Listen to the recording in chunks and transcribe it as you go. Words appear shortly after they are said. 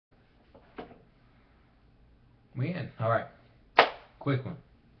We in. All right. Quick one.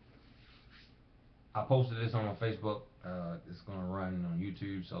 I posted this on my Facebook. It's gonna run on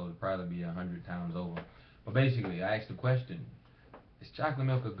YouTube, so it'll probably be 100 times over. But basically, I asked the question: is chocolate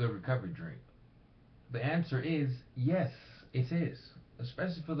milk a good recovery drink? The answer is yes, it is.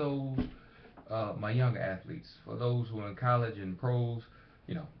 Especially for those my younger athletes, for those who are in college and pros,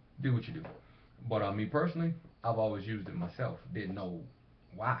 you know, do what you do. But me personally, I've always used it myself. Didn't know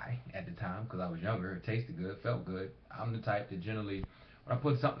why at the time because I was younger. It tasted good, felt good. I'm the type that generally, when I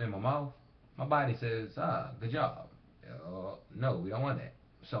put something in my mouth, my body says, good job. No, we don't want that.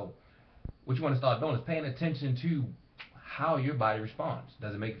 So, what you want to start doing is paying attention to how your body responds.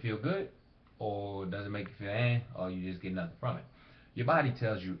 Does it make you feel good? Or does it make you feel or you just get nothing from it? Your body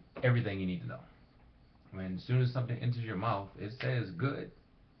tells you everything you need to know. When as soon as something enters your mouth, it says good,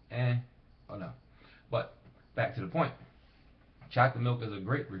 or no. But back to the point. Chocolate milk is a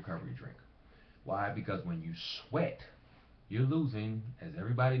great recovery drink. Why? Because when you sweat, you're losing, as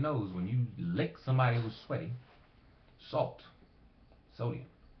everybody knows, when you lick somebody who's sweaty, salt, sodium.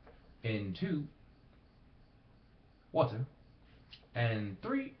 And two, water. And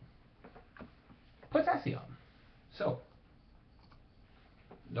three, potassium. So,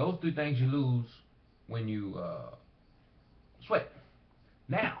 those three things you lose when you sweat.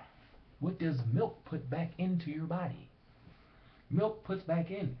 Now, what does milk put back into your body? Milk puts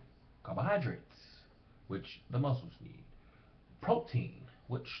back in carbohydrates, which the muscles need, protein,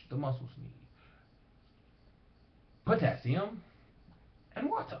 which the muscles need, potassium, and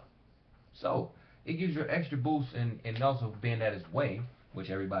water. So it gives you an extra boost, and also being that it's whey, which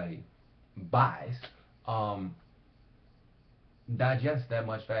everybody buys, um, digests that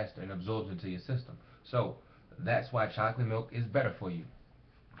much faster and absorbs into your system. So that's why chocolate milk is better for you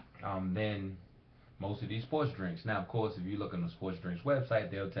than most of these sports drinks. Now, of course, if you look on the sports drinks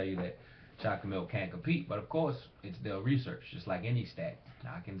website, they'll tell you that chocolate milk can't compete. But of course, it's their research, just like any stat.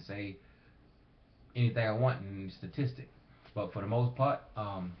 I can say anything I want in statistic, but for the most part,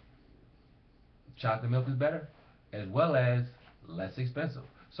 chocolate milk is better, as well as less expensive.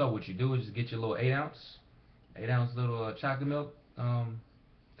 So what you do is just get your little 8 ounce little chocolate milk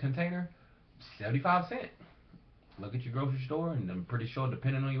container, 75 cents. Look at your grocery store, and I'm pretty sure,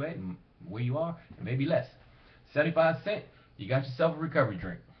 depending on you at and where you are, it may be less. 75 cents. You got yourself a recovery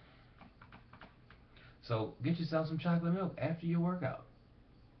drink. So get yourself some chocolate milk after your workout.